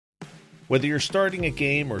Whether you're starting a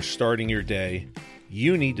game or starting your day,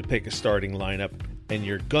 you need to pick a starting lineup, and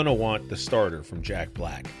you're gonna want the starter from Jack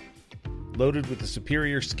Black. Loaded with the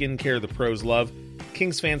superior skincare the pros love,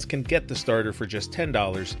 Kings fans can get the starter for just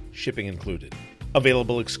 $10, shipping included.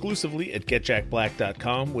 Available exclusively at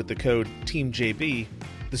getjackblack.com with the code TEAMJB,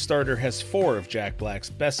 the starter has 4 of Jack Black's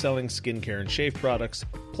best-selling skincare and shave products,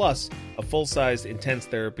 plus a full-sized Intense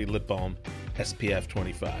Therapy Lip Balm, SPF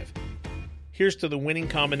 25. Here's to the winning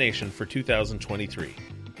combination for 2023.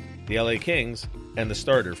 The LA Kings and the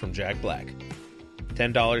starter from Jack Black.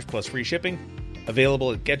 $10 plus free shipping.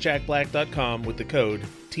 Available at getjackblack.com with the code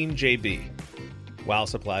TEAMJB. While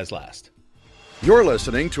supplies last. You're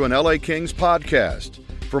listening to an LA Kings podcast.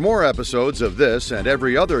 For more episodes of this and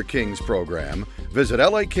every other Kings program, visit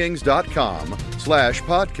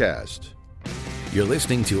lakings.com/podcast. You're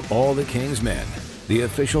listening to All the Kings Men, the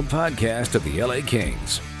official podcast of the LA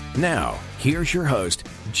Kings. Now, here's your host,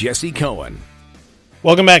 Jesse Cohen.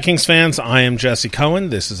 Welcome back, Kings fans. I am Jesse Cohen.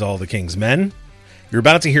 This is All the Kings Men. You're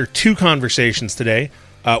about to hear 2 conversations today.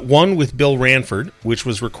 One with Bill Ranford, which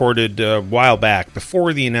was recorded a while back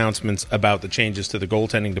before the announcements about the changes to the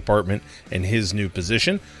goaltending department and his new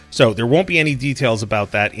position. So there won't be any details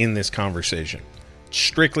about that in this conversation.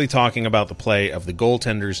 Strictly talking about the play of the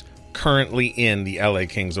goaltenders currently in the LA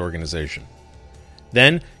Kings organization.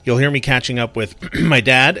 Then you'll hear me catching up with my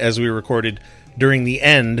dad as we recorded during the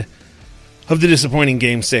end of the disappointing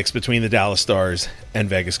Game 6 between the Dallas Stars and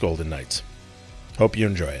Vegas Golden Knights. Hope you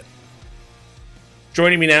enjoy it.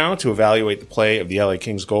 Joining me now to evaluate the play of the LA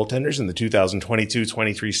Kings goaltenders in the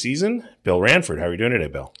 2022-23 season, Bill Ranford. How are you doing today,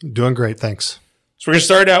 Bill? Doing great, thanks. So we're going to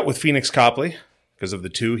start out with Pheonix Copley. Because of the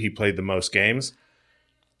 2, he played the most games.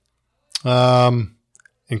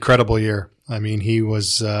 Incredible year. I mean, he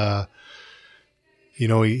was...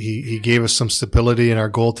 he gave us some stability in our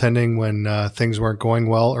goaltending when things weren't going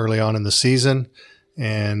well early on in the season,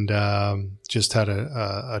 and just had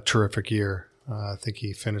a terrific year. I think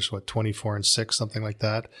he finished, 24-6, something like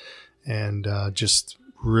that, and just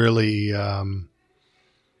really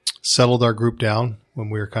settled our group down when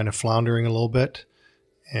we were kind of floundering a little bit,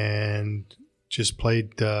 and just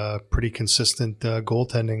played pretty consistent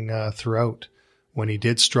goaltending throughout. When he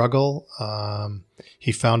did struggle,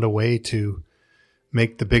 he found a way to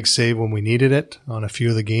make the big save when we needed it on a few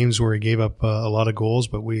of the games where he gave up a lot of goals,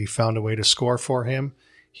 but we found a way to score for him.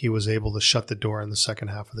 He was able to shut the door in the second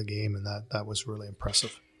half of the game, and that was really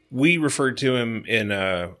impressive. We referred to him in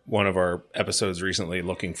one of our episodes recently,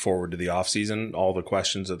 looking forward to the offseason, all the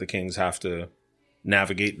questions that the Kings have to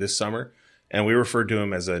navigate this summer. And we referred to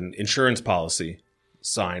him as an insurance policy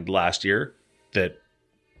signed last year that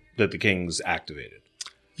the Kings activated.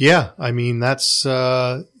 Yeah, I mean, that's,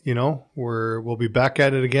 we'll be back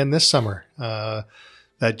at it again this summer. That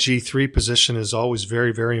G3 position is always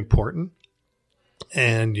very, very important.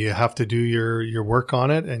 And you have to do your work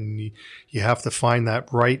on it, and you have to find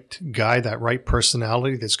that right guy, that right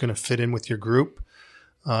personality that's going to fit in with your group.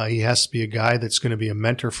 He has to be a guy that's going to be a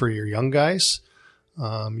mentor for your young guys,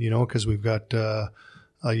 because we've got a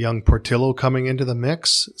young Portillo coming into the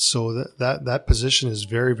mix. So that position is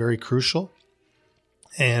very, very crucial.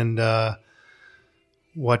 And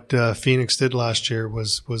what Pheonix did last year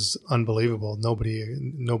was unbelievable.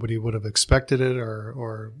 Nobody would have expected it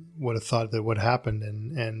or would have thought that would happen.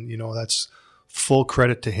 And that's full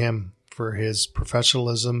credit to him for his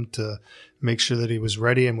professionalism to make sure that he was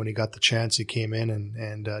ready. And when he got the chance, he came in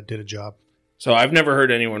and did a job. So I've never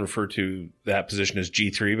heard anyone refer to that position as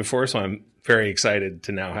G3 before, so I'm very excited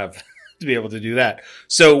to now have to be able to do that.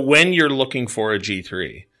 So when you're looking for a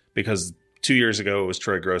G3, because 2 years ago, it was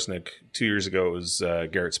Troy Grosnick. 2 years ago, it was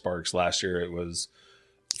Garrett Sparks. Last year, it was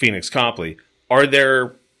Pheonix Copley. Are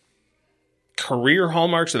there career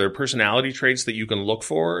hallmarks? Are there personality traits that you can look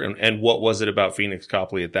for? And what was it about Pheonix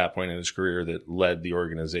Copley at that point in his career that led the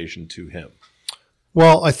organization to him?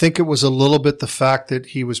 Well, I think it was a little bit the fact that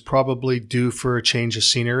he was probably due for a change of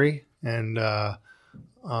scenery. And,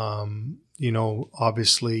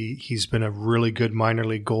 obviously, he's been a really good minor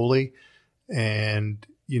league goalie. And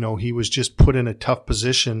he was just put in a tough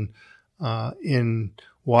position in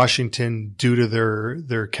Washington due to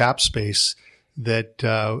their cap space that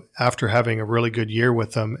after having a really good year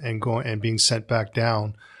with them and being sent back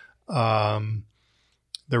down, a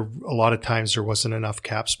lot of times there wasn't enough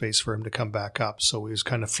cap space for him to come back up. So he was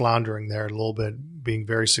kind of floundering there a little bit, being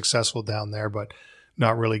very successful down there, but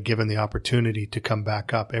not really given the opportunity to come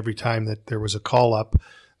back up. Every time that there was a call up,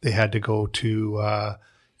 they had to go to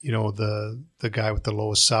the guy with the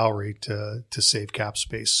lowest salary to save cap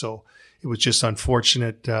space. So it was just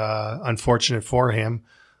unfortunate for him.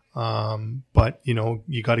 But,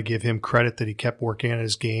 you got to give him credit that he kept working on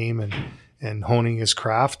his game and honing his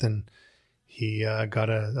craft. And he got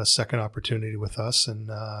a second opportunity with us and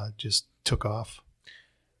just took off.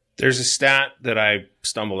 There's a stat that I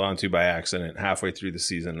stumbled onto by accident halfway through the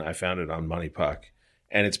season. I found it on Money Puck,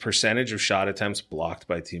 and it's percentage of shot attempts blocked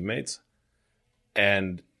by teammates.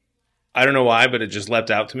 And I don't know why, but it just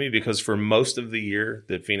leapt out to me because for most of the year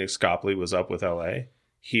that Pheonix Copley was up with LA,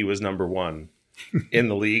 he was number one in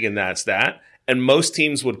the league in that stat. And most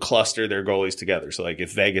teams would cluster their goalies together. So, like,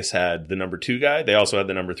 if Vegas had the number 2 guy, they also had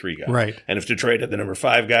the number 3 guy. Right. And if Detroit had the number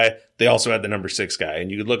 5 guy, they also had the number 6 guy.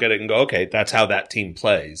 And you could look at it and go, okay, that's how that team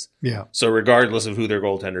plays. Yeah. So regardless of who their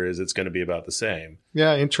goaltender is, it's going to be about the same.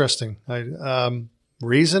 Yeah, interesting.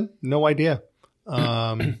 Reason? No idea.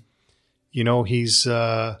 He's,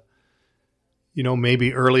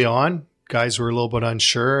 maybe early on, guys were a little bit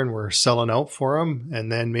unsure and were selling out for him. And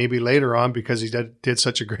then maybe later on, because he did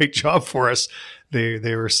such a great job for us,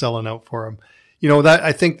 they were selling out for him. That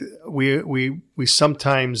I think we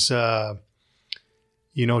sometimes, took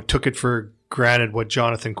it for granted what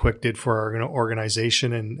Jonathan Quick did for our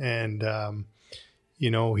organization. And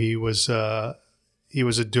he was a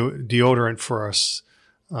deodorant for us.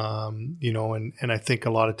 And I think a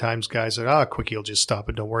lot of times guys are, Quickie will just stop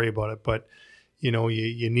it. Don't worry about it. But,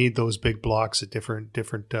 you need those big blocks at different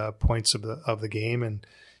points of the game. And,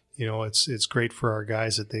 it's great for our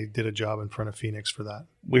guys that they did a job in front of Pheonix for that.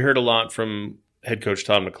 We heard a lot from head coach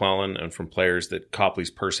Todd McClellan and from players that Copley's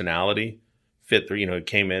personality fit. It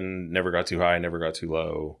came in, never got too high, never got too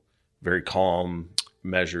low, very calm,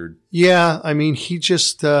 measured. Yeah. I mean, he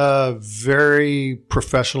just very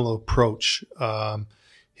professional approach.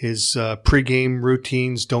 His pregame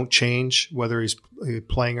routines don't change, whether he's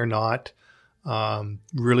playing or not.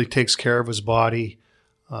 Really takes care of his body.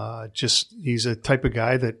 He's a type of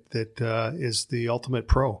guy that is the ultimate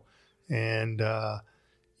pro. And,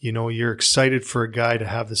 you're excited for a guy to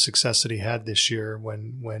have the success that he had this year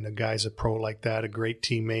when a guy's a pro like that, a great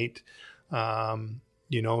teammate.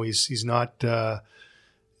 He's not,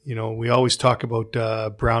 we always talk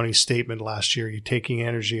about Brownie's statement last year. You're taking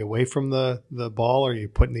energy away from the ball, or you're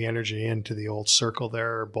putting the energy into the old circle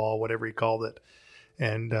there, or ball, whatever he called it.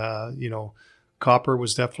 And, Copper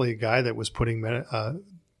was definitely a guy that was putting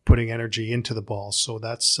energy into the ball. So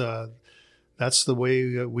that's the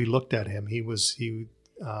way we looked at him.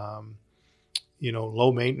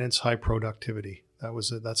 Low maintenance, high productivity.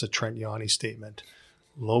 That's a Trent Yanni statement.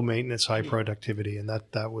 Low maintenance, high productivity, and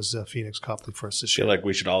that was Pheonix Copley for us this year. I feel like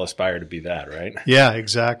we should all aspire to be that, right? Yeah,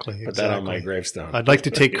 exactly. Put that on my gravestone. I'd like to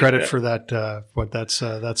take credit for that, but that's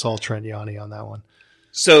all Trent Yanni on that one.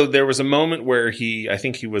 So there was a moment where I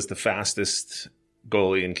think he was the fastest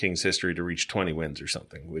goalie in Kings history to reach 20 wins or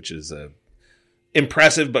something, which is a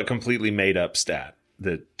impressive but completely made up stat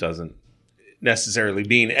that doesn't necessarily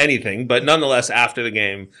mean anything. But nonetheless, after the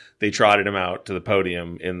game, they trotted him out to the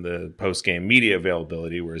podium in the post-game media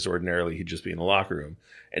availability, whereas ordinarily he'd just be in the locker room.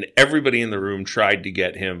 And everybody in the room tried to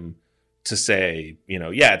get him to say,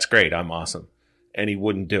 yeah, it's great, I'm awesome. And he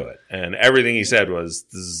wouldn't do it. And everything he said was,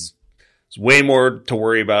 there's way more to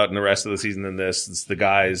worry about in the rest of the season than this. It's the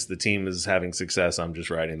guys, the team is having success. I'm just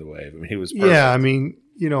riding the wave. I mean, he was perfect. Yeah, I mean,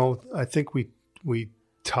 I think we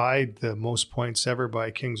tied the most points ever by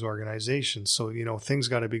a Kings organization. So, things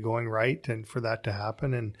got to be going right and for that to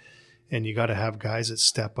happen. And you got to have guys that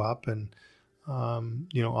step up. And,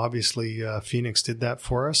 obviously Pheonix did that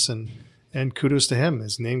for us. And kudos to him.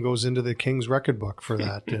 His name goes into the Kings record book for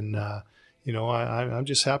that. And, I'm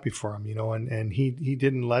just happy for him, and he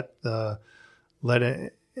didn't let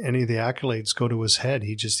any of the accolades go to his head.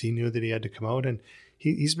 He knew that he had to come out, and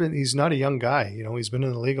he's not a young guy, he's been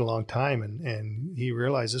in the league a long time, and he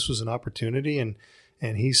realized this was an opportunity, and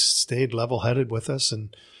he stayed level-headed with us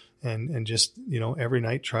and just, every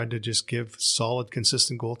night tried to just give solid,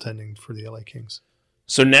 consistent goaltending for the LA Kings.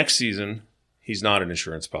 So next season, he's not an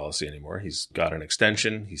insurance policy anymore. He's got an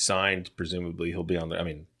extension. He signed. Presumably he'll be on there. I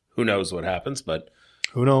mean, who knows what happens, but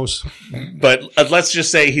who knows? But let's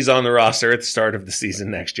just say he's on the roster at the start of the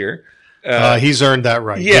season next year. He's earned that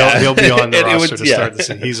right. Yeah, he'll be on the roster to start the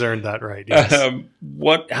season. He's earned that right. Yes.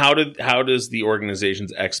 How does the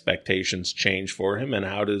organization's expectations change for him, and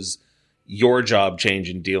how does your job change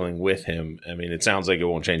in dealing with him? I mean, it sounds like it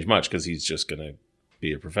won't change much because he's just going to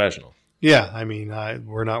be a professional. Yeah, I mean,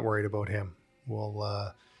 we're not worried about him.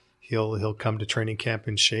 He'll come to training camp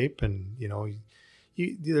in shape, and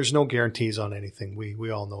there's no guarantees on anything. We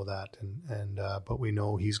all know that, but we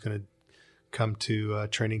know he's going to come to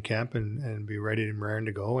training camp and be ready and raring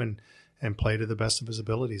to go and play to the best of his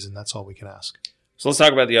abilities, and that's all we can ask. So let's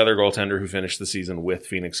talk about the other goaltender who finished the season with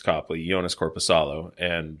Pheonix Copley, Joonas Korpisalo,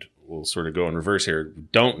 and we'll sort of go in reverse here. We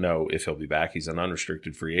don't know if he'll be back. He's an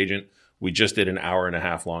unrestricted free agent. We just did an 1.5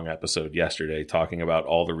 hour long episode yesterday talking about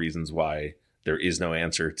all the reasons why there is no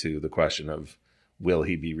answer to the question of will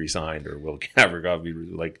he be re-signed or will Gavrikov be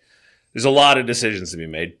there's a lot of decisions to be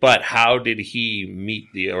made, but how did he meet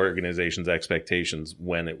the organization's expectations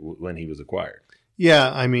when he was acquired?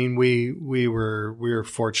 Yeah, I mean, we were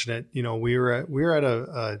fortunate. You know, we were at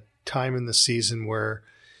a time in the season where,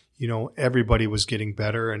 you know, everybody was getting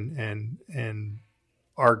better, and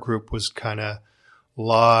our group was kind of a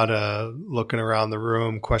lot of looking around the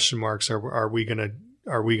room, question marks. Are we gonna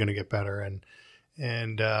get better? And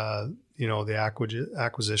you know, the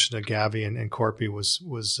acquisition of Gavi and Korpi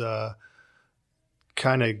was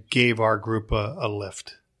kind of gave our group a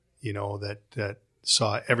lift. You know, that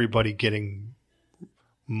saw everybody getting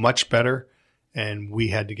much better, and we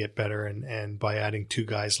had to get better. And by adding 2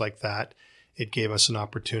 guys like that, it gave us an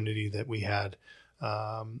opportunity that we had,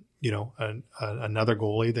 you know, another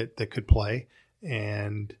goalie that could play.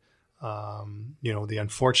 And, you know, the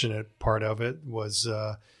unfortunate part of it was,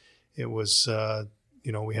 you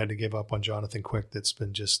know, we had to give up on Jonathan Quick. That's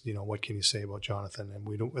been just, you know, what can you say about Jonathan?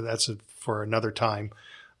 And that's for another time.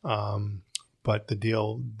 But the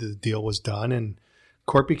deal was done, and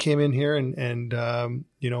Korpi came in here and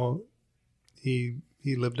you know, he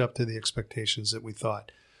lived up to the expectations that we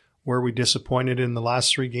thought. Were we disappointed in the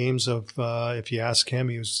last 3 games of, if you ask him,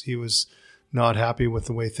 he was not happy with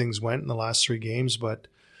the way things went in the last 3 games, but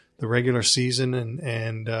the regular season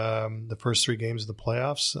and the first 3 games of the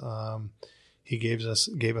playoffs, he gave us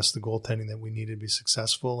the goaltending that we needed to be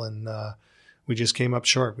successful, and we just came up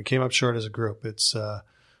short. We came up short as a group. It's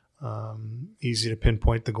easy to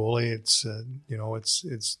pinpoint the goalie. It's you know,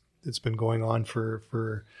 it's been going on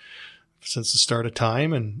for since the start of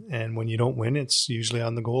time, and when you don't win, it's usually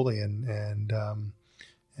on the goalie, and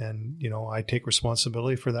you know, I take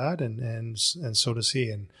responsibility for that, and so does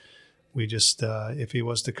he. And we just if he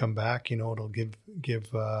was to come back, you know, it'll give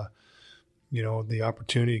you know, the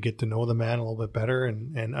opportunity to get to know the man a little bit better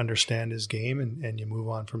and understand his game, and you move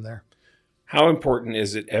on from there. How important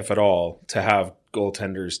is it, if at all, to have 2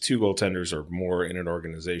 goaltenders or more in an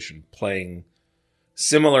organization playing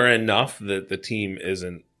similar enough that the team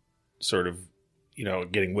isn't sort of, you know,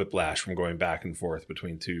 getting whiplash from going back and forth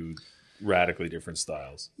between 2 radically different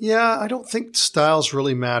styles? Yeah, I don't think styles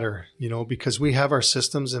really matter, you know, because we have our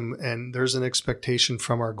systems, and there's an expectation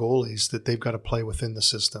from our goalies that they've got to play within the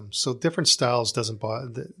system. So different styles doesn't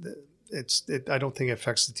bother. I don't think it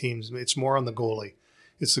affects the teams. It's more on the goalie.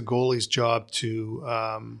 It's the goalie's job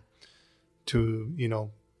to you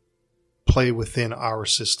know, play within our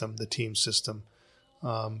system, the team system.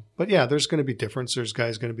 But yeah, there's going to be difference. There's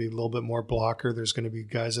guys going to be a little bit more blocker. There's going to be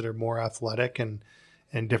guys that are more athletic, and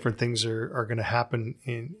different things are going to happen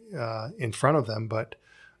in front of them. But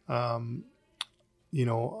you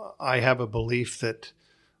know, I have a belief that,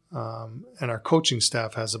 and our coaching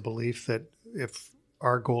staff has a belief that if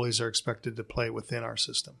our goalies are expected to play within our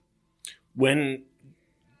system. When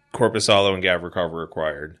Korpisalo and Gavrikov were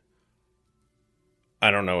acquired,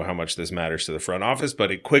 I don't know how much this matters to the front office,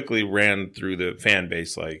 but it quickly ran through the fan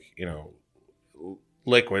base like, you know,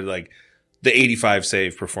 liquid, like the 85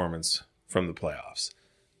 save performance from the playoffs.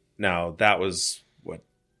 Now, that was,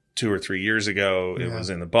 2 or 3 years ago. It was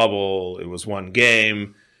in the bubble. It was 1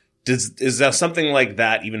 game. Is that something like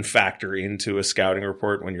that even factor into a scouting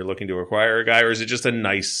report when you're looking to acquire a guy, or is it just a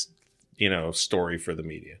nice, you know, story for the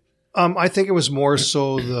media? I think it was more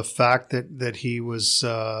so the fact that he was,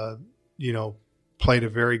 you know, played a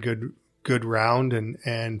very good round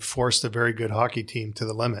and forced a very good hockey team to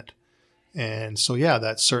the limit. And so, yeah,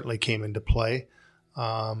 that certainly came into play.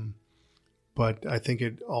 But I think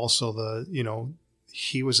it also you know,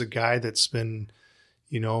 he was a guy that's been,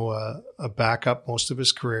 you know, a backup most of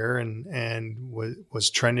his career and was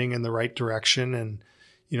trending in the right direction, and,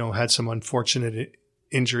 you know, had some unfortunate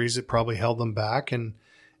injuries that probably held them back. And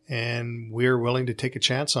we're willing to take a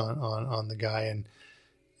chance on the guy. And,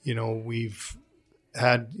 you know, we've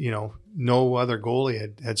had, you know, no other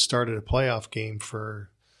goalie had started a playoff game for,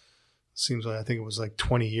 seems like, I think it was like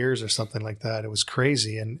 20 years or something like that. It was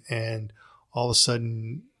crazy. And all of a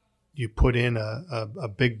sudden you put in a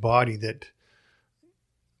big body that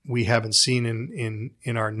we haven't seen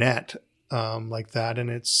in our net like that. And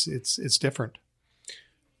it's different.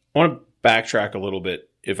 I want to backtrack a little bit,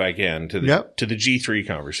 if I can, to the G3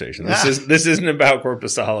 conversation. This isn't about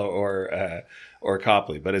Korpisalo or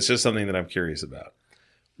Copley, but it's just something that I'm curious about.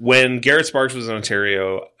 When Garrett Sparks was in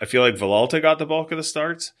Ontario, I feel like Villalta got the bulk of the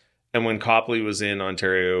starts, and when Copley was in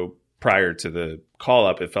Ontario, prior to the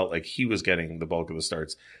call-up, it felt like he was getting the bulk of the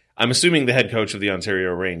starts. I'm assuming the head coach of the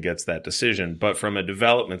Ontario Reign gets that decision, but from a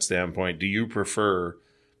development standpoint, do you prefer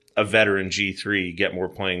a veteran G3 get more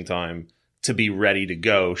playing time to be ready to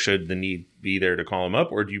go should the need be there to call him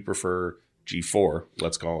up, or do you prefer G4,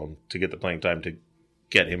 let's call him, to get the playing time to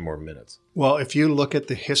get him more minutes? Well, if you look at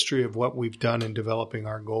the history of what we've done in developing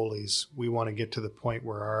our goalies, we want to get to the point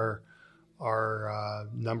where our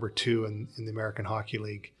number 2 in the American Hockey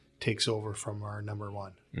League takes over from our number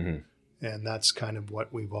 1. Mm-hmm. And that's kind of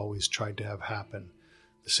what we've always tried to have happen.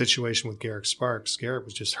 The situation with Garrick Sparks, Garrick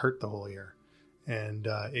was just hurt the whole year. And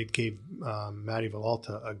it gave Matty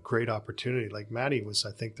Villalta a great opportunity. Like Matty was,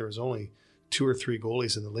 I think there was only 2 or 3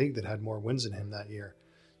 goalies in the league that had more wins than him that year.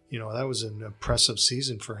 You know, that was an impressive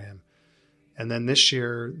season for him. And then this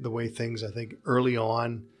year, the way things, I think early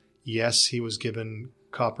on, yes,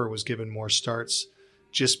 Copper was given more starts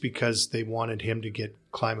just because they wanted him to get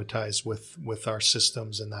climatized with our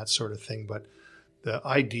systems and that sort of thing. But the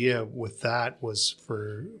idea with that was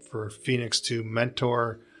for Pheonix to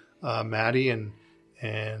mentor Matty and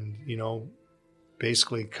you know,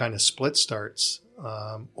 basically kind of split starts,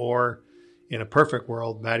 or in a perfect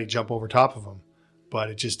world, Matty jump over top of him. But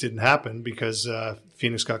it just didn't happen because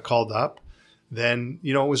Pheonix got called up. Then,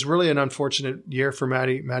 you know, it was really an unfortunate year for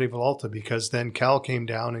Matty Villalta, because then Cal came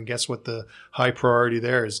down, and guess what the high priority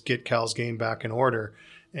there is? Get Cal's game back in order.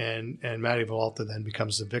 And Matty Villalta then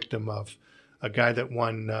becomes the victim of a guy that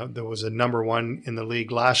won, that was a number 1 in the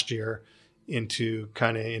league last year, into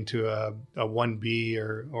a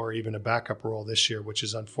 1B or even a backup role this year, which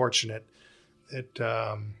is unfortunate.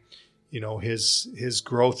 That you know, his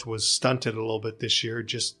growth was stunted a little bit this year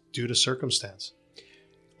just due to circumstance.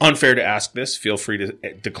 Unfair to ask this. Feel free to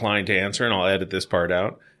decline to answer, and I'll edit this part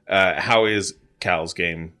out. How is Cal's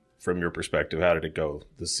game from your perspective? How did it go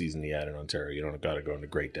this season he had in Ontario? You don't got to go into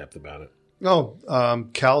great depth about it. No,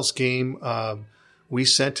 Cal's game, we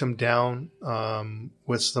sent him down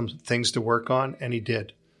with some things to work on, and he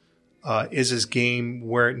did. Is his game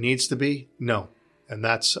where it needs to be? No. And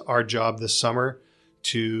that's our job this summer,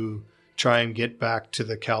 to try and get back to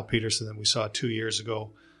the Cal Peterson that we saw 2 years ago.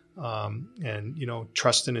 And, you know,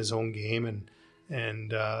 trust in his own game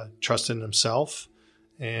and trust in himself,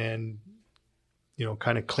 and, you know,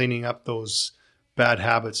 kind of cleaning up those bad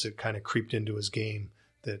habits that kind of creeped into his game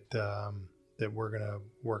that we're going to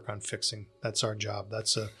work on fixing. That's our job.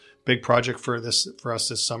 That's a big project for us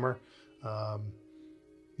this summer.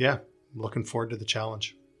 Yeah, I'm looking forward to the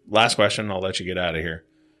challenge. Last question, I'll let you get out of here.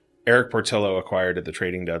 Eric Portillo acquired at the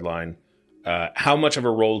trading deadline. How much of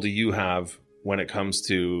a role do you have when it comes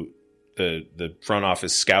to the front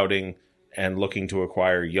office scouting and looking to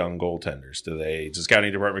acquire young goaltenders? Does the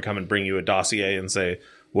scouting department come and bring you a dossier and say,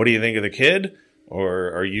 what do you think of the kid?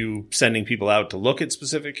 Or are you sending people out to look at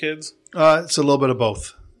specific kids? It's a little bit of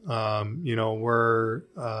both. You know,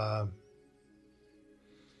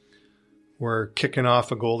 we're kicking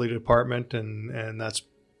off a goalie department, and that's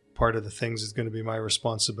part of the things is going to be my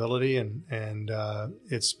responsibility. And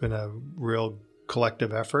it's been a real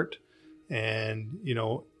collective effort. And, you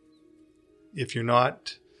know, if you're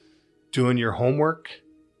not doing your homework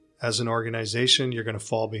as an organization, you're going to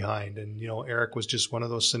fall behind. And, you know, Eric was just one of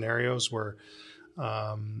those scenarios where,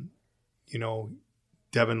 you know,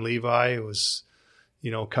 Devin Levi was,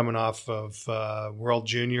 you know, coming off of World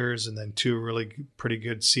Juniors and then 2 really pretty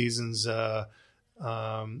good seasons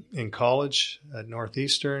in college at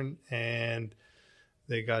Northeastern. And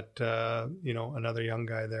they got, you know, another young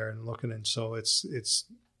guy there and looking. And so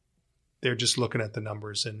they're just looking at the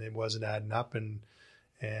numbers, and it wasn't adding up. And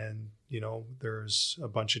you know, there's a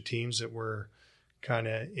bunch of teams that were kind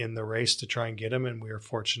of in the race to try and get him, and we were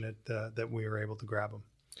fortunate that we were able to grab him.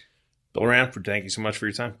 Bill Ranford, thank you so much for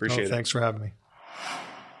your time. Appreciate it. Thanks for having me.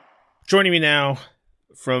 Joining me now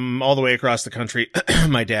from all the way across the country,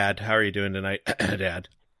 my dad. How are you doing tonight, Dad?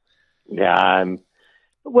 Yeah,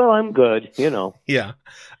 I'm good, you know. Yeah.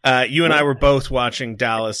 You and I were both watching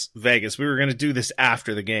Dallas Vegas. We were going to do this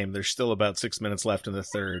after the game. There's still about 6 minutes left in the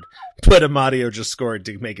third, but Amadio just scored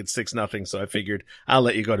to make it 6-0. So I figured I'll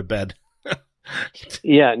let you go to bed.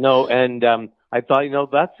 Yeah, no. And, I thought, you know,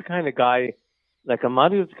 that's the kind of guy, like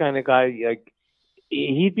Amadio's the kind of guy, like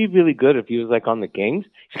he'd be really good if he was like on the Kings.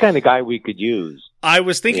 He's the kind of guy we could use. I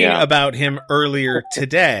was thinking about him earlier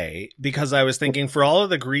today because I was thinking, for all of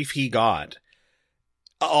the grief he got,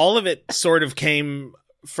 all of it sort of came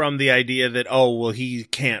from the idea that, oh, well, he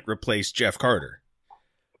can't replace Jeff Carter.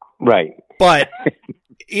 Right. But,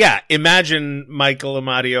 yeah, imagine Michael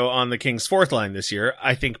Amadio on the Kings' fourth line this year.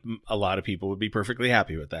 I think a lot of people would be perfectly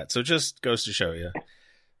happy with that. So it just goes to show you.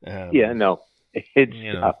 Yeah, no.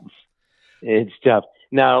 It's tough. It's tough.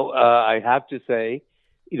 Now, I have to say,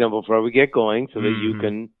 before we get going, so that you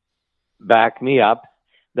can back me up,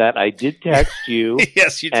 that I did text you.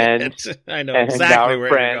 Yes, you did. And, I know exactly where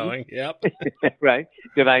friend, you're going. Yep. Right.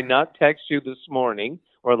 Did I not text you this morning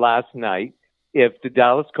or last night if the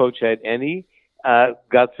Dallas coach had any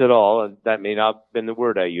guts at all, and that may not have been the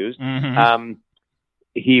word I used,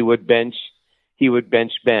 he would bench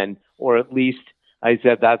Ben, or at least I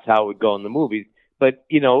said that's how it would go in the movies. But,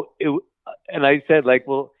 and I said,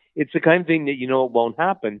 well, it's the kind of thing that, it won't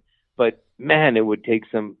happen, but man, it would take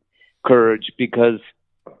some courage because,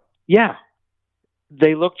 yeah,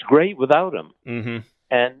 they looked great without him. Mm-hmm.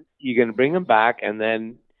 And you're going to bring him back, and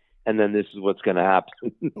then this is what's going to happen.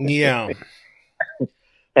 Yeah.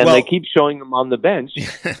 And they keep showing him on the bench,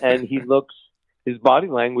 and his body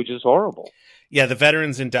language is horrible. Yeah, the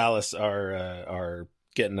veterans in Dallas are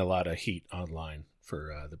getting a lot of heat online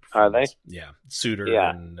for the performance. Are they? Yeah, Suter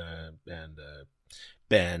and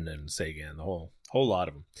Ben and Sagan, the whole lot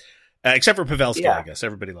of them, except for Pavelski. I guess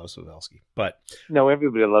everybody loves Pavelski, but no,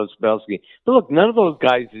 everybody loves Pavelski. But look, none of those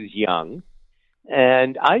guys is young,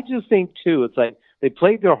 and I just think too, it's like they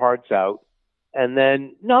played their hearts out, and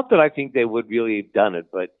then not that I think they would really have done it,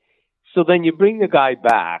 but so then you bring the guy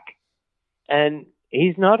back, and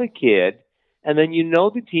he's not a kid. And then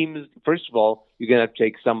the team is, first of all, you're going to have to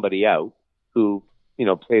take somebody out who,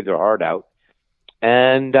 played their heart out.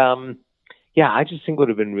 And, I just think it would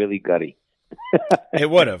have been really gutty. It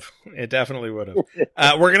would have. It definitely would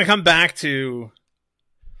have. We're going to come back to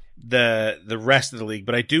the rest of the league,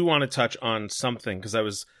 but I do want to touch on something because I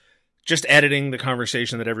was just editing the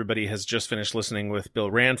conversation that everybody has just finished listening with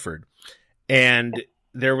Bill Ranford. And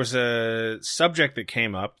there was a subject that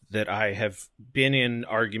came up that I have been in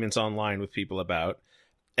arguments online with people about.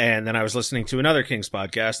 And then I was listening to another Kings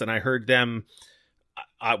podcast and I heard them,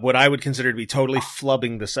 what I would consider to be totally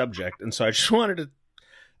flubbing the subject. And so I just wanted to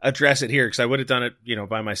address it here because I would have done it,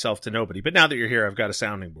 by myself to nobody. But now that you're here, I've got a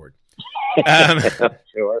sounding board. Sure. I'm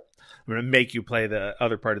going to make you play the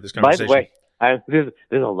other part of this conversation. By the way,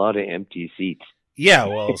 there's a lot of empty seats. Yeah,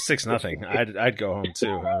 well, 6-0. I'd go home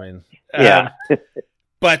too. I mean, yeah.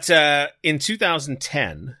 But in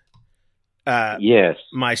 2010, yes,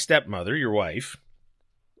 my stepmother, your wife,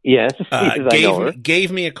 yes,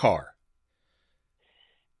 gave me a car.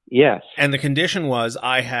 Yes. And the condition was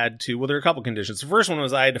I had to, well, there were a couple conditions. The first one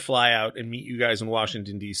was I had to fly out and meet you guys in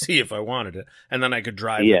Washington, D.C. if I wanted it. And then I could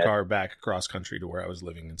drive the car back across country to where I was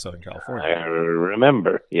living in Southern California. I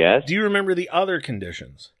remember, yes. Do you remember the other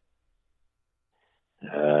conditions?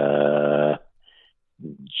 Drive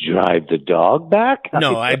the dog back?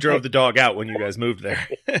 No, I drove the dog out when you guys moved there.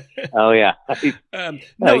 Oh, yeah.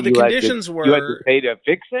 No, the conditions were... You had to pay to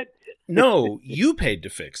fix it? No, you paid to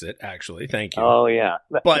fix it, actually. Thank you. Oh, yeah.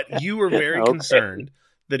 But you were very concerned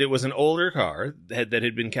that it was an older car that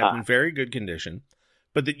had been kept in very good condition,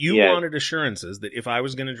 but that you wanted assurances that if I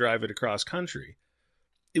was going to drive it across country,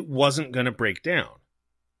 it wasn't going to break down.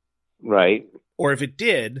 Right. Or if it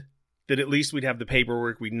did, that at least we'd have the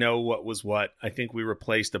paperwork. We'd know what was what. I think we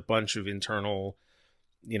replaced a bunch of internal,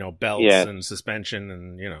 belts and suspension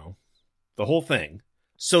and, the whole thing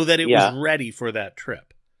so that it was ready for that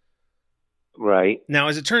trip. Right. Now,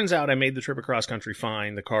 as it turns out, I made the trip across country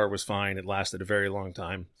fine. The car was fine. It lasted a very long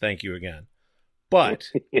time. Thank you again. But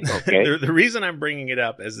the reason I'm bringing it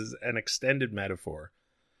up as is an extended metaphor,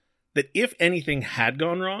 that if anything had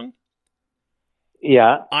gone wrong,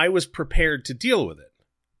 I was prepared to deal with it.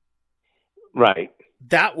 Right.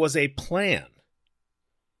 That was a plan.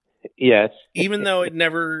 Yes. Even though it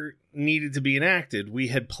never needed to be enacted, we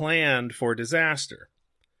had planned for disaster.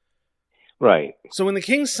 Right. So when the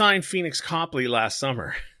Kings signed Pheonix Copley last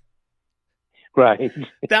summer, right,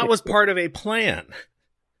 that was part of a plan.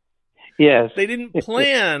 Yes. They didn't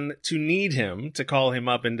plan to need him to call him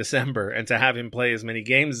up in December and to have him play as many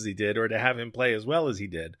games as he did or to have him play as well as he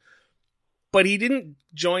did. But he didn't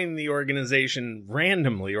join the organization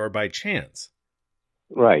randomly or by chance.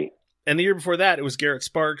 Right. And the year before that, it was Garrett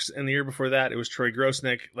Sparks. And the year before that, it was Troy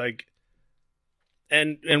Grosnick.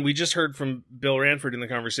 And we just heard from Bill Ranford in the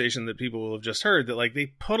conversation that people will have just heard that they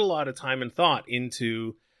put a lot of time and thought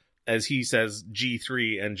into, as he says,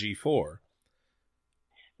 G3 and G4.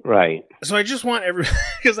 Right. So I just want everybody,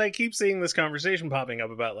 because I keep seeing this conversation popping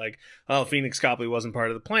up about Pheonix Copley wasn't part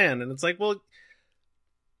of the plan. And it's well,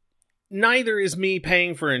 neither is me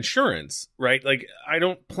paying for insurance, right? I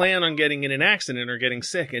don't plan on getting in an accident or getting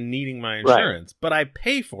sick and needing my insurance, but I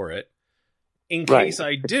pay for it in case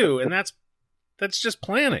I do. And that's just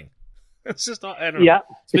planning. It's just, I don't know. Yeah.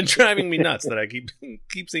 It's been driving me nuts that I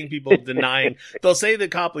keep seeing people denying. They'll say that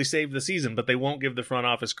Copley saved the season, but they won't give the front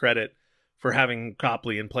office credit for having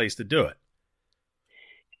Copley in place to do it.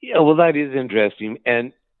 Yeah, well, that is interesting.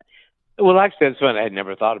 And, well, actually, that's fun. I had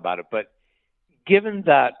never thought about it. But given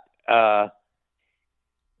that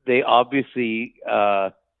they obviously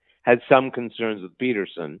had some concerns with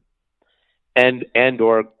Peterson and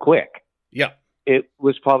or Quick, Yeah. it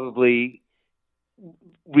was probably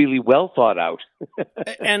really well thought out.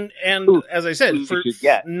 And as I said, for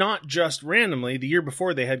not just randomly, the year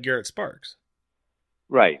before they had Garrett Sparks.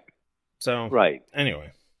 Right. So, right.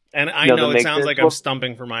 Anyway. And I know it sounds like I'm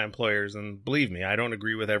stumping for my employers, and believe me, I don't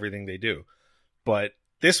agree with everything they do. But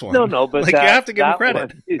this one, but like, you have to give them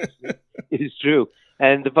credit. Is true.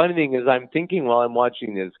 And the funny thing is, I'm thinking while I'm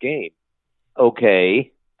watching this game,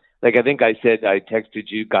 okay, like I think I said, I texted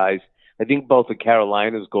you guys, I think both of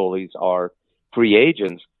Carolina's goalies are free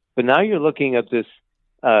agents. But now you're looking at this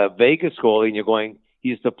Vegas goalie, and you're going,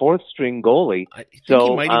 he's the fourth string goalie. I think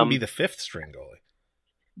he might even be the fifth string goalie.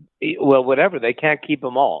 Well, whatever. They can't keep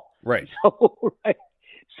them all. Right.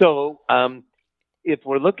 So, if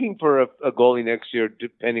we're looking for a goalie next year,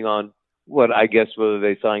 depending on whether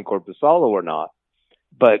they sign Korpisalo or not,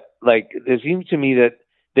 but like there seems to me that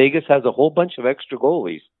Vegas has a whole bunch of extra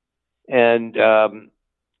goalies, and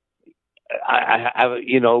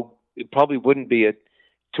it probably wouldn't be a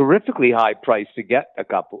terrifically high price to get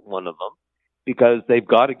one of them, because they've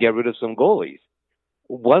got to get rid of some goalies.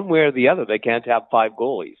 One way or the other, they can't have 5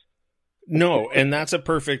 goalies. No, and that's a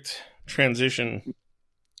perfect transition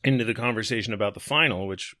into the conversation about the final,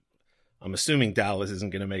 which I'm assuming Dallas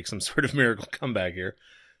isn't going to make some sort of miracle comeback here.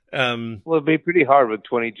 Well, it'd be pretty hard with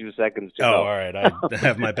 22 seconds to go. Oh, all right. I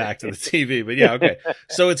have my back to the TV, but yeah, okay.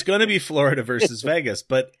 So it's going to be Florida versus Vegas,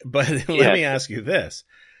 but let me ask you this.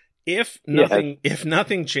 If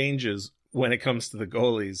nothing changes when it comes to the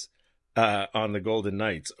goalies on the Golden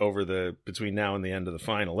Knights between now and the end of the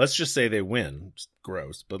final, let's just say they win. It's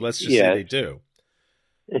gross, but let's just say they do.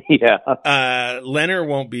 Yeah. Leonard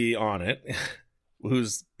won't be on it,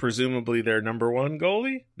 who's presumably their number one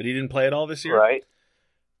goalie, but he didn't play at all this year. Right.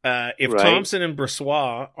 If Thompson and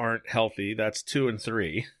Brossoit aren't healthy, that's 2 and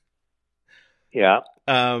 3. Yeah.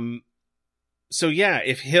 So yeah,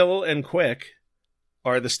 if Hill and Quick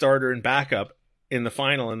are the starter and backup in the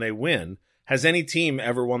final and they win, has any team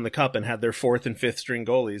ever won the cup and had their 4th and 5th string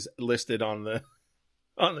goalies listed on the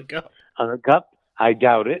cup? On the cup? I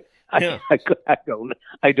doubt it. Yeah.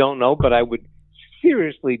 I don't know, but I would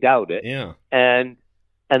seriously doubt it. Yeah. And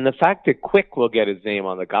the fact that Quick will get his name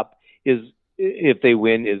on the cup is, if they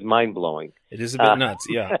win, is mind blowing. It is a bit nuts,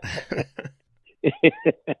 yeah.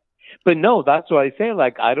 But no, that's what I say.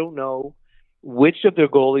 Like, I don't know which of their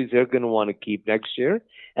goalies they're going to want to keep next year,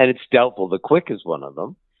 and it's doubtful. The Quick is one of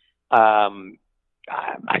them.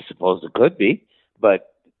 I suppose it could be,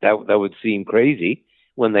 but that would seem crazy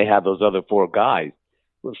when they have those other 4 guys.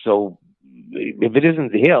 So if it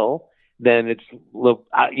isn't Hill, then it's, look,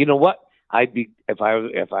 you know what? I'd be, if I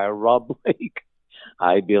were Rob Blake,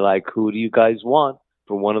 I'd be like, who do you guys want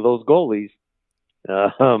for one of those goalies?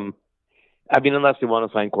 I mean, unless they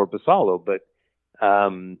want to sign Korpisalo, but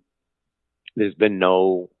there's been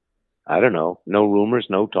no rumors,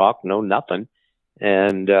 no talk, no nothing.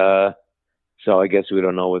 And so I guess we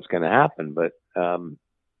don't know what's going to happen. But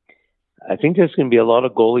I think there's going to be a lot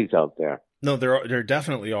of goalies out there. No, there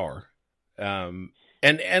definitely are. And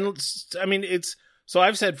I mean, it's, so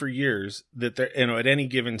I've said for years that there, at any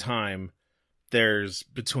given time, there's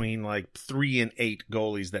between like 3 and 8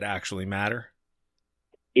 goalies that actually matter.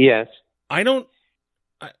 Yes.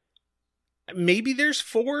 Maybe there's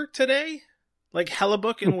 4 today, like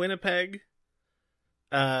Hellebuck in Winnipeg.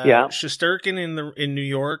 Shesterkin in New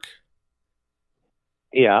York.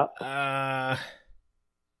 Yeah.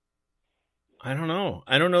 I don't know.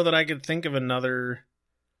 I don't know that I could think of another.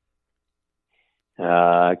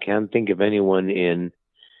 I can't think of anyone in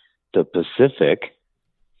the Pacific.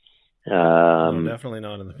 No, definitely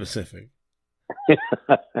not in the Pacific.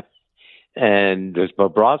 And there's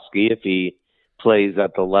Bobrovsky if he plays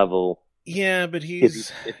at the level. Yeah, but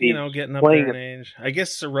he's getting up there in age. I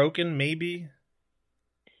guess Sorokin maybe.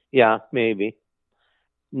 Yeah, maybe.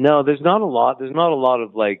 No, there's not a lot. There's not a lot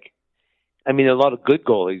of like. I mean, a lot of good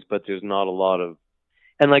goalies, but there's not a lot of.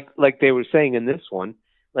 And like they were saying in this one,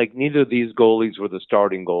 like neither of these goalies were the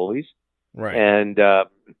starting goalies, right? And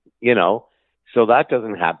so that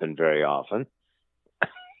doesn't happen very often.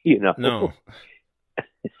 No.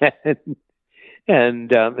 and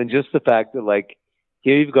just the fact that like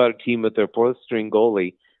here you've got a team with their 4th string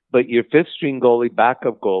goalie, but your 5th string goalie,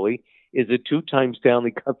 backup goalie, is a 2-time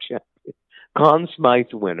Stanley Cup champion, Conn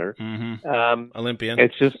Smythe winner, Olympian.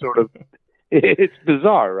 It's just sort of it's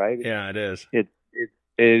bizarre, right? Yeah, it is. It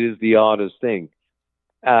is the oddest thing.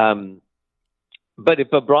 But if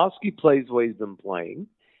Bobrovsky plays the way he's been playing,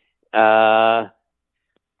 I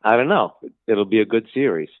don't know. It'll be a good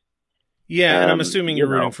series. Yeah, and I'm assuming you're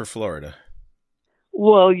rooting for Florida.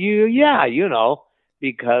 Well,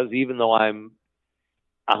 because even though I'm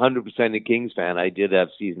 100% a Kings fan, I did have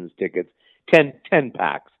seasons tickets, 10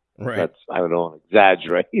 packs. Right. I don't want to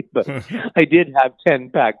exaggerate, but I did have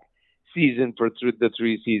 10-pack season for the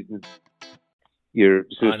 3 seasons. Your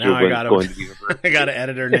sister was going to university. I got to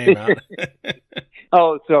edit her name out.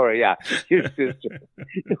 Oh, sorry. Yeah, your sister.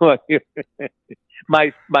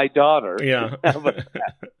 my daughter. Yeah.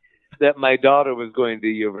 That my daughter was going to the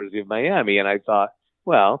University of Miami, and I thought,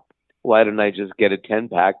 well, why didn't I just get a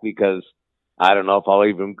 10-pack? Because I don't know if I'll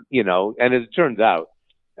even, and as it turns out,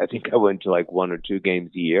 I think I went to like 1 or 2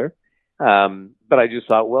 games a year. But I just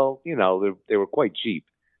thought, well, they were quite cheap,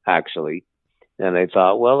 actually. And I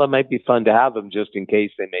thought, well, it might be fun to have them just in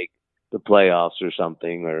case they make the playoffs or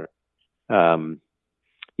something, or,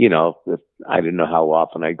 if I didn't know how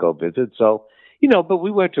often I go visit. So, but we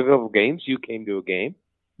went to a couple games. You came to a game.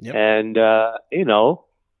 Yep. And,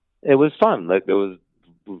 it was fun. Like, it was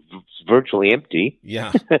virtually empty.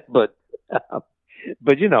 Yeah. but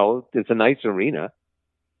it's a nice arena.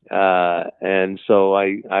 And so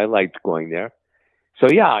I liked going there. So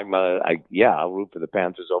yeah, I'll root for the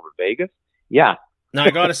Panthers over Vegas. Yeah. Now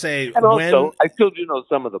I got to say, and also, I still do know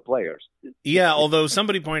some of the players. Yeah, although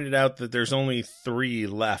somebody pointed out that there's only 3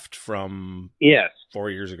 left from 4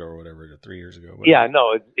 years ago or whatever, 3 years ago. Whatever. Yeah,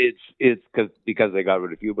 no, it's because they got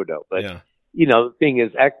rid of Huberdeau. But the thing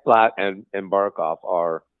is, Ekblad and Barkov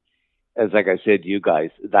are, as like I said to you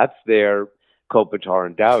guys, that's their Kopitar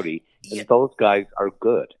and Doughty. And those guys are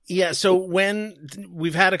good. Yeah, so when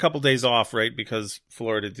we've had a couple days off, right, because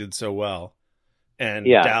Florida did so well, and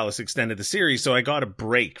Dallas extended the series, so I got a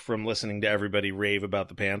break from listening to everybody rave about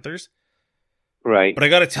the Panthers. Right. But I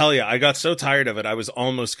got to tell you, I got so tired of it, I was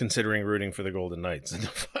almost considering rooting for the Golden Knights in the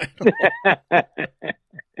final.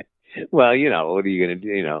 Well, what are you going to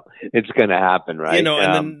do? It's going to happen, right? And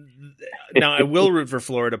then now I will root for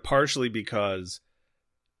Florida partially because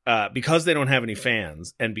they don't have any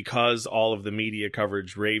fans, and because all of the media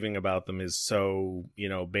coverage raving about them is so,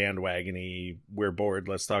 bandwagony, we're bored,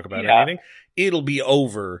 let's talk about anything. It'll be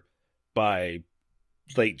over by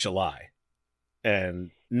late July,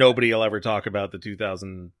 and nobody will ever talk about the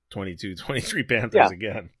 2022-23 Panthers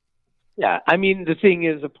again. Yeah, I mean, the thing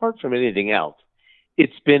is, apart from anything else,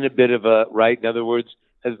 it's been a bit of a, right? In other words,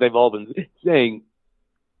 as they've all been saying,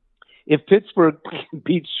 if Pittsburgh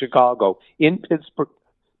beats Chicago in Pittsburgh,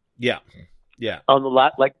 yeah. on the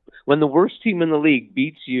lot, like when the worst team in the league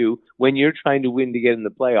beats you when you're trying to win to get in the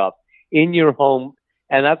playoffs in your home,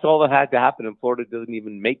 and that's all that had to happen, and Florida doesn't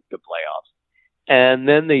even make the playoffs. And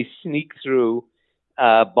then they sneak through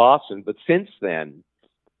Boston, but since then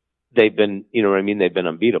they've been, they've been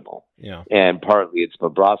unbeatable. Yeah. And partly it's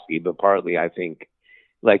Bobrovsky, but partly I think,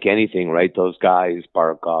 like anything, right? Those guys,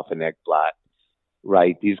 Barkov and Ekblad,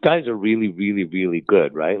 right? These guys are really, really, really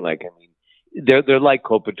good, right? Like, they're like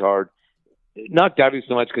Kopitar, not Doughty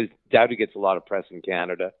so much because Doughty gets a lot of press in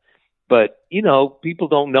Canada, but people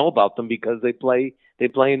don't know about them because they play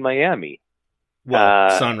in Miami.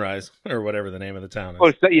 Well, Sunrise or whatever the name of the town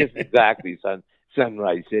is. Yes, exactly,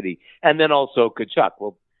 Sunrise City, and then also Tkachuk.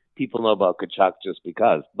 Well, people know about Tkachuk just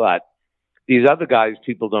because, but these other guys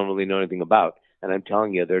people don't really know anything about, and I'm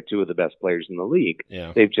telling you, they're 2 of the best players in the league.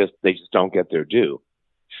 Yeah, they just don't get their due.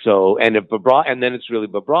 So, and then it's really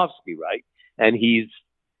Bobrovsky, right? And he's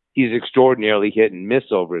extraordinarily hit and miss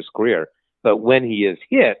over his career. But when he is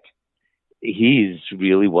hit, he's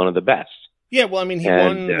really one of the best. Yeah, well, he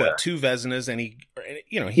won 2 Vezinas, and he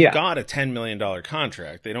got a $10 million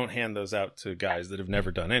contract. They don't hand those out to guys that have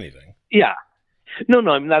never done anything. Yeah. No,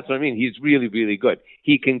 that's what I mean. He's really, really good.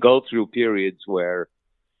 He can go through periods where,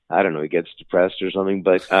 I don't know, he gets depressed or something,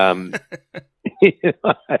 but I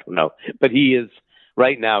don't know. But he is,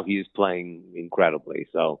 right now, he's playing incredibly.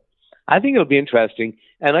 So I think it'll be interesting.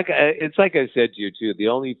 And it's like I said to you, too, the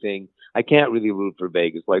only thing, I can't really root for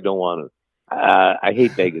Vegas. Well, I don't want to. I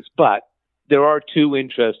hate Vegas. But there are 2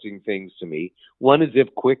 interesting things to me. One is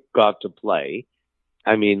if Quick got to play.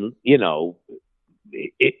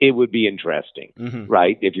 It would be interesting,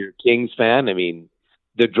 right? If you're a Kings fan,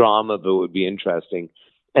 the drama of it would be interesting.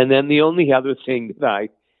 And then the only other thing that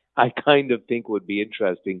I kind of think would be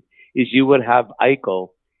interesting is you would have Eichel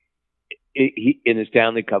in the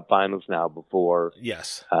Stanley Cup Finals now before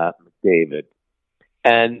McDavid.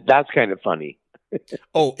 And that's kind of funny.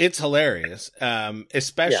 Oh, it's hilarious.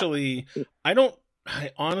 Especially, I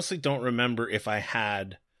honestly don't remember if I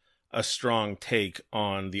had a strong take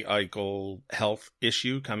on the Eichel health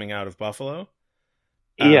issue coming out of Buffalo.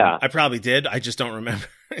 Yeah. I probably did. I just don't remember.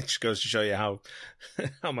 It just goes to show you how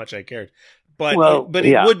much I cared. But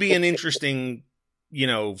it would be an interesting,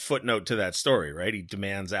 footnote to that story, right? He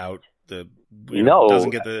demands out doesn't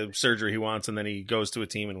get the surgery he wants, and then he goes to a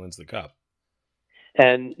team and wins the cup.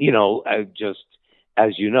 And, I've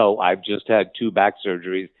just had 2 back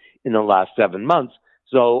surgeries in the last 7 months.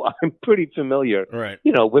 So I'm pretty familiar, right?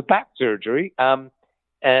 With back surgery. And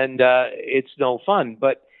it's no fun.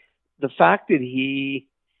 But the fact that he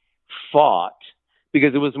fought,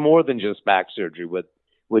 because it was more than just back surgery,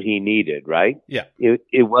 what he needed, right? Yeah.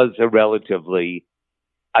 It was a relatively,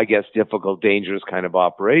 I guess, difficult, dangerous kind of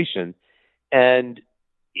operation. And,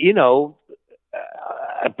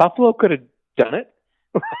 Buffalo could have done it,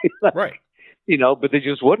 right? Right. But they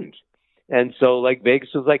just wouldn't. And so, Vegas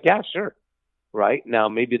was like, yeah, sure. Right. Now,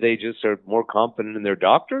 maybe they just are more confident in their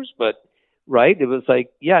doctors, but, right, it was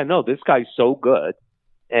like, yeah, no, this guy's so good,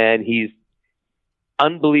 and he's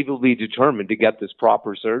unbelievably determined to get this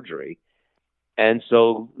proper surgery. And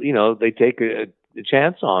so, they take a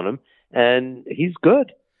chance on him, and he's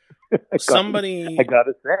good. I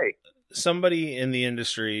gotta say. Somebody in the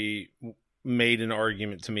industry made an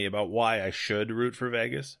argument to me about why I should root for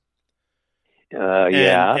Vegas.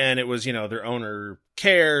 And it was, their owner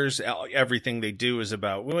cares. Everything they do is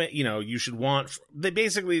about, you should want,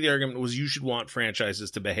 the argument was you should want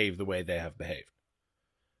franchises to behave the way they have behaved.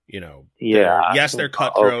 They're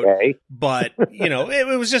cutthroat, okay. But,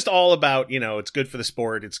 it was just all about, it's good for the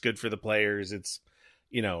sport. It's good for the players. It's,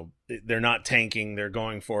 they're not tanking. They're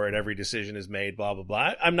going for it. Every decision is made, blah, blah,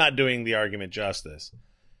 blah. I'm not doing the argument justice.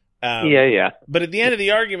 But at the end of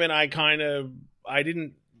the argument, I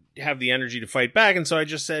didn't have the energy to fight back. And so I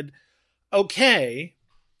just said, okay,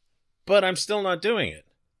 but I'm still not doing it.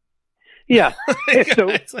 Yeah.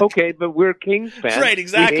 Okay, but we're Kings fans. Right,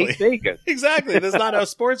 exactly. We hate Vegas. Exactly. That's not how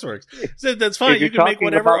sports works. So that's fine. You can make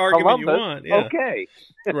whatever argument you want. Yeah. Okay.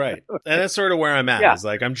 Right. And that's sort of where I'm at. Yeah. It's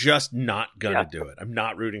like, I'm just not going to do it. I'm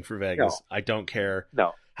not rooting for Vegas. No. I don't care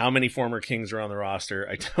how many former Kings are on the roster.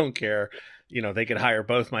 I don't care. They could hire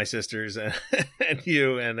both my sisters and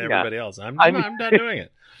you and everybody else. I'm not doing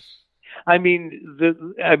it.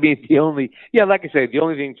 The only, like I said, the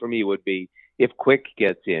only thing for me would be if Quick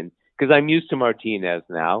gets in, because I'm used to Martinez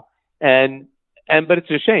now, but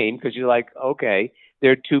it's a shame because you're like, okay,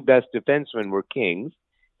 their 2 best defensemen were Kings,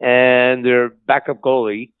 and their backup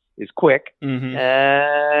goalie is Quick,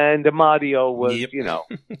 and Amadio was,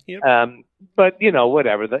 Yep. But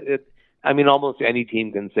whatever. Almost any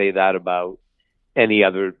team can say that about any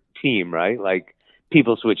other team, right? Like,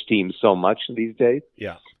 people switch teams so much these days.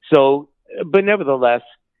 Yeah. So, but nevertheless,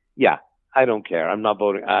 I don't care. I'm not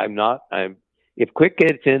voting. If Quick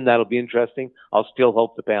gets in, that'll be interesting. I'll still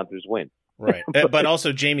hope the Panthers win. Right. But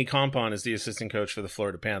also Jamie Compon is the assistant coach for the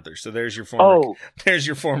Florida Panthers. So there's your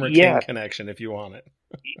former King connection if you want it.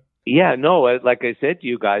 Yeah, no, like I said to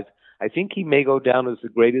you guys, I think he may go down as the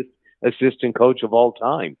greatest assistant coach of all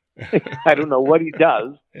time. I don't know what he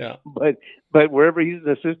does, but wherever he's an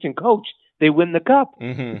assistant coach, they win the cup.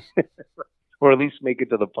 Mm-hmm. Or at least make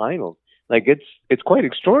it to the finals. Like, it's quite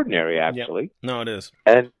extraordinary, actually. Yep. No, it is.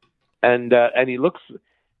 And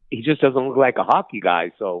he just doesn't look like a hockey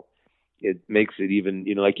guy, so it makes it even,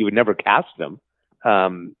 like you would never cast him,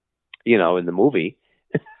 in the movie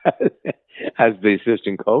as the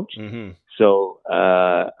assistant coach. Mm-hmm. So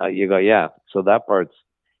so that part's,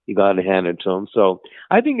 you got to hand it to him. So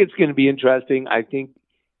I think it's going to be interesting. I think,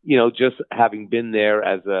 just having been there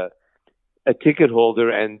as a ticket holder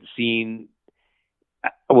and seen,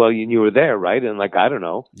 well, you were there, right? And I don't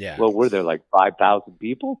know. Yeah. Well, were there 5,000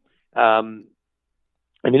 people? It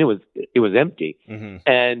was empty. Mm-hmm.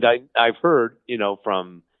 And I've heard,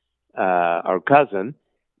 from our cousin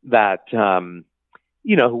that, who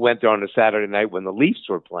went there on a Saturday night when the Leafs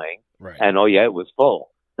were playing. Right. And, it was full.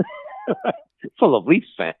 Full of Leafs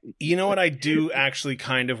fans. You know what I do actually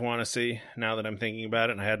kind of want to see now that I'm thinking about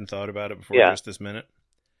it, and I hadn't thought about it before just this minute?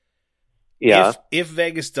 Yeah. If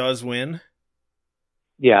Vegas does win,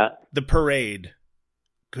 the parade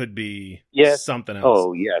could be something else.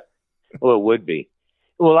 Oh, yes. Well, it would be.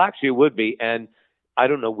 Well, actually, it would be. And I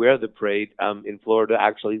don't know where the parade in Florida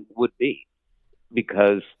actually would be,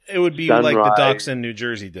 because it would be like the Ducks in New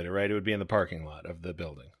Jersey did it, right? It would be in the parking lot of the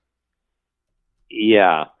building.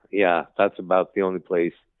 Yeah. That's about the only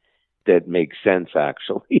place that makes sense,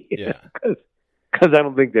 actually. Yeah. Because I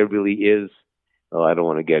don't think there really is. Oh, I don't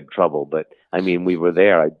want to get in trouble, but we were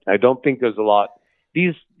there. I don't think there's a lot.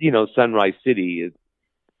 These, Sunrise City,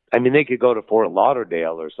 they could go to Fort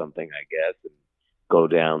Lauderdale or something, I guess, and go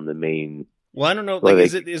down the main. Well, I don't know.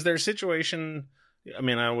 Is there a situation I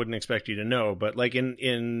mean, I wouldn't expect you to know, but like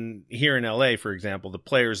in here in LA, for example, the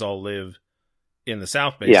players all live in the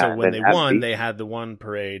South Bay. Yeah, so when they won, they had the one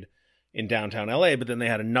parade in downtown LA, but then they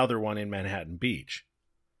had another one in Manhattan Beach.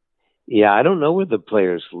 Yeah, I don't know where the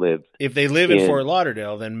players live. If they live in Fort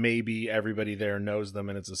Lauderdale, then maybe everybody there knows them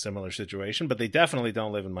and it's a similar situation, but they definitely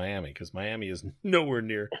don't live in Miami because Miami is nowhere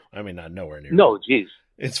near. I mean, not nowhere near. No, geez.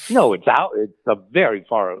 It's out. It's a very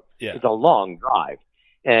far. Yeah. It's a long drive.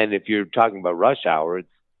 And if you're talking about rush hour, it's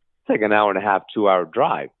like an hour and a half, 2-hour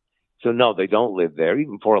drive. So no, they don't live there.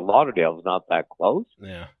 Even Fort Lauderdale is not that close.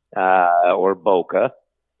 Yeah. Or Boca.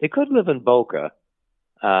 They could live in Boca.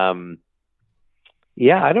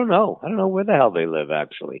 Yeah, I don't know. I don't know where the hell they live,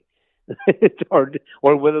 actually. It's hard,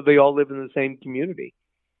 or whether they all live in the same community.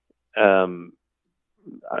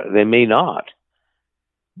 They may not.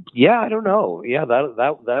 Yeah, I don't know. Yeah,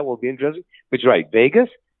 that will be interesting. But you're right, Vegas?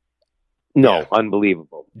 No, Yeah.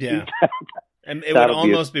 Unbelievable. Yeah. And it would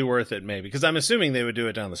almost be worth it, maybe, because I'm assuming they would do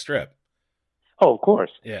it down the Strip. Oh, of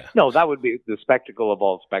course. Yeah. No, that would be the spectacle of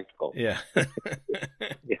all spectacles. Yeah.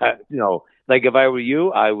 Yeah. No, like if I were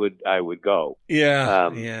you, I would go.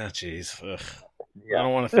 Yeah. Yeah. Jeez. Ugh. Yeah. I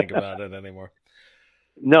don't want to think about it anymore.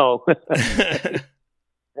 No.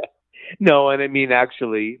 No, and I mean,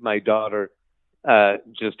 actually, my daughter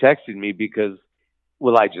just texted me because,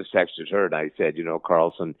 well, I just texted her and I said,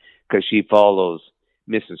 Carlson, because she follows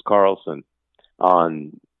Mrs. Carlson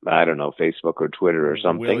on, I don't know, Facebook or Twitter or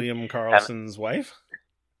something. William Carlson's wife?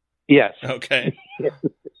 Yes. Okay.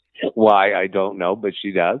 Why, I don't know, but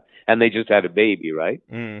she does. And they just had a baby, right?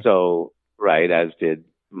 Mm. So, right, as did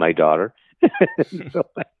my daughter. So,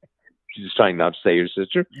 she's trying not to say your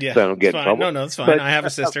sister, Yeah, so I don't get in trouble. No, it's fine. But, I have a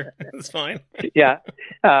sister. It's fine. Yeah.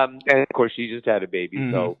 And of course, she just had a baby,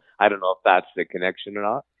 Mm-hmm. so I don't know if that's the connection or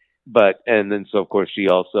not. But, and then, so of course, she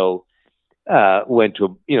also went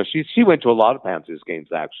to, she went to a lot of Panthers games,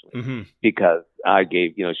 actually, Mm-hmm. because I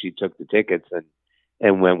gave, she took the tickets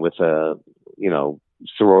and went with a,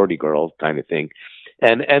 sorority girl kind of thing.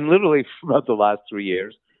 And literally throughout the last 3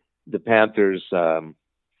 years, the Panthers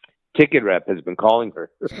ticket rep has been calling her.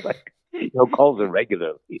 Like, calls her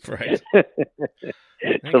regularly. Right.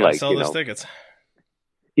 So like, sell those tickets.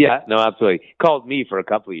 Yeah, no, absolutely. Called me for a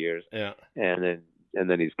couple of years. Yeah. And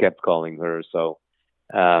then he's kept calling her. So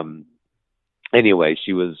anyway,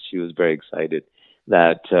 she was very excited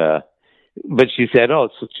that but she said, "Oh,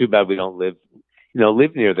 it's too bad we don't live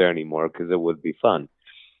near there anymore because it would be fun."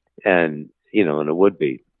 And and it would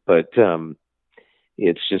be. But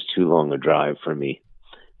it's just too long a drive for me.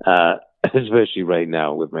 Especially right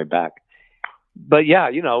now with my back. But yeah,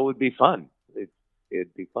 it would be fun.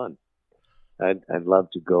 It'd be fun. I'd love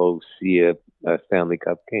to go see a Stanley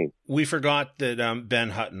Cup game. We forgot that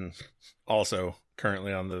Ben Hutton also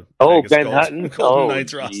currently on the Hutton, Golden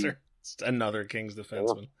Knights roster. It's another Kings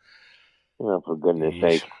defenseman. Oh, for goodness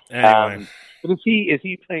sake! Anyway, but is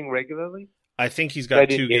he playing regularly? I think he's got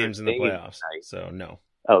 2 games in the playoffs. So no.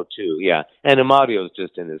 Oh, 2, yeah. And Amadio's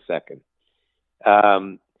just in his second.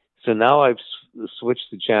 So now I've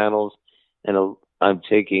switched the channels, and I'm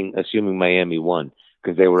assuming Miami won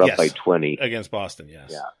because they were up by 20 against Boston.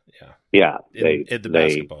 Yes, yeah. The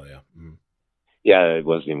basketball, yeah. Mm. Yeah, it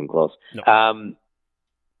wasn't even close. No.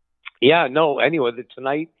 Yeah, no. Anyway,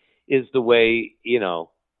 tonight is the way.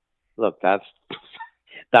 Look, that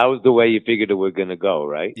was the way you figured it was going to go,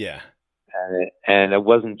 right? Yeah. And it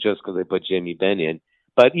wasn't just because they put Jamie Benn in,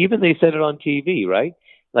 but even they said it on TV, right?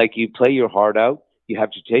 Like you play your heart out. You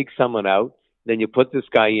have to take someone out, then you put this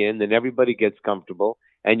guy in, then everybody gets comfortable,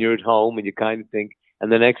 and you're at home, and you kind of think, and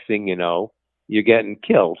the next thing you know, you're getting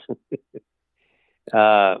killed.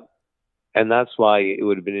 And that's why it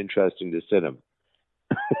would have been interesting to sit him.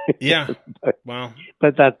 Yeah.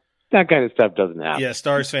 But that kind of stuff doesn't happen. Yeah,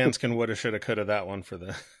 Stars fans can woulda, shoulda, coulda that one for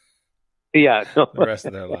the the rest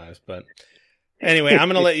of their lives. But anyway, I'm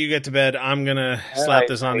going to let you get to bed. I'm going to slap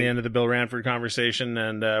this on the end of the Bill Ranford conversation,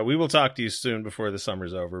 and we will talk to you soon before the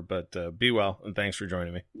summer's over. But be well, and thanks for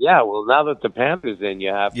joining me. Yeah, well, now that the Panthers in,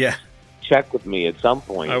 you have to check with me at some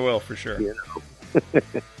point. I will, for sure.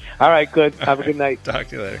 All right, good. Have a good night. Talk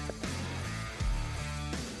to you later.